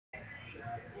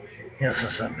Yes,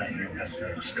 it's something you have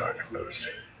to start to lose.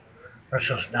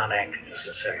 Russia's not acting as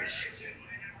a serious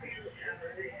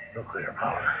nuclear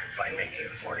power by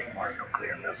making 40 more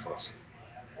nuclear missiles.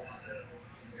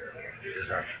 Because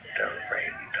they're afraid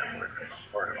that we're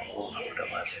going to hold them to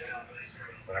less.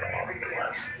 We're going to hold them to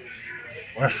less.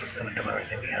 West is going to do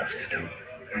everything he has to do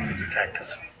to protect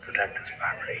his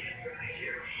property.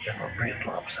 General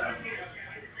Breedlove said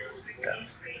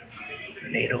that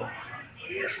NATO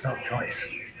has no choice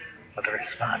but to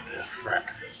respond to this threat.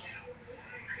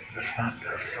 Respond to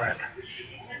this threat.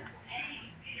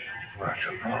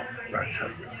 Russia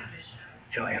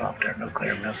showing off their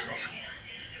nuclear missiles.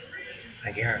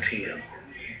 I guarantee you,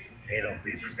 they don't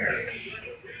be prepared.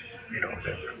 They don't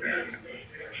be prepared.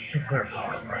 Nuclear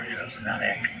power of Russia is not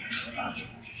acting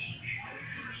responsible.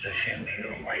 The shame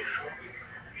human life.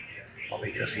 Well,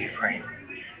 because Ukraine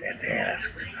had to ask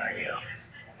China,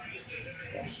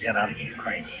 get out of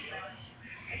Ukraine.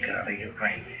 Get out of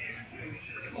Ukraine.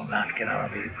 Will not get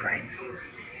out of Ukraine.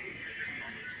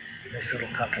 These little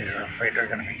countries are afraid they're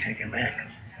going to be taken back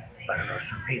by the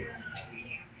Russian people.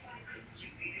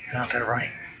 It's not their right.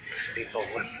 These people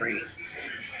live free,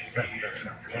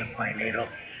 live by NATO,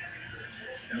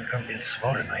 and they're going to be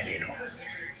supported by NATO,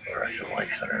 whether Russia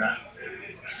likes it or not.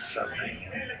 This is something you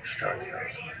need to start.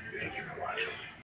 Thank you for watching.